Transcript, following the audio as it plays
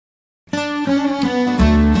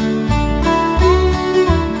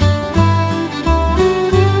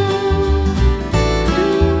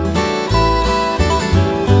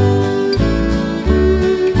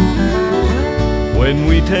When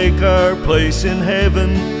we take our place in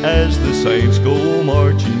heaven as the saints go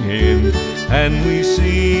marching in, and we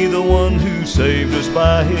see the one who saved us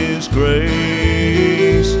by his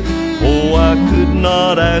grace, oh, I could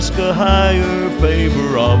not ask a higher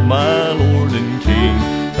favor of my Lord and King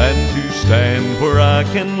than to stand where I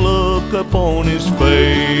can look upon his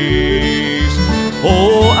face.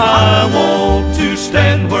 Oh, I want to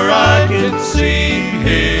stand where I can see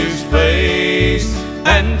his face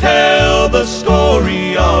and tell the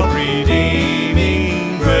story of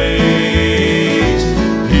redeeming grace.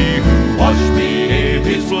 He who washed me in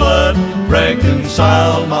his blood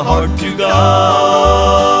reconciled my heart to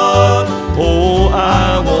God. Oh,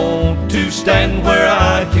 I want to stand where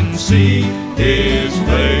I can see his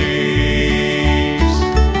face.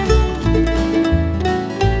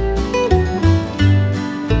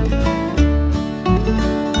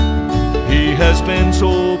 He has been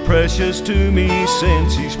so precious to me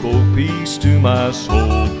since he spoke peace to my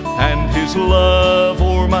soul, and his love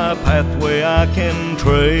o'er my pathway I can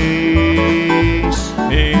trace.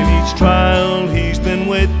 In each trial he's been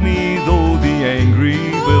with me, though the angry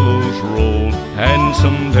billows roll, and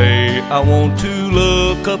someday I want to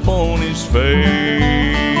look upon his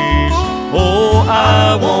face. Oh,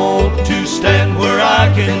 I want to stand where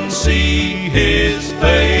I can see his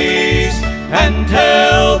face and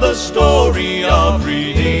tell the story of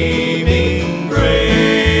redeeming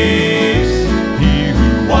grace. He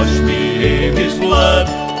who washed me in his blood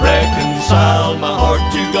reconciled my heart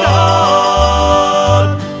to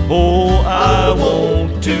God. Oh, I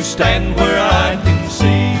want to stand where I can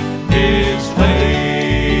see his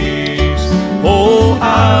face. Oh,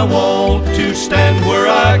 I want to stand where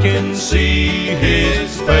I can see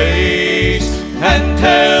his face and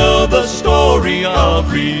tell the story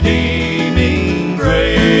of redeeming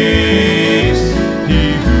grace.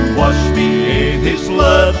 He who washed me in his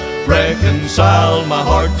blood reconciled my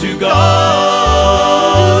heart to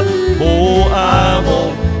God. Oh, I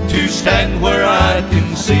want to stand where I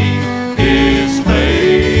can see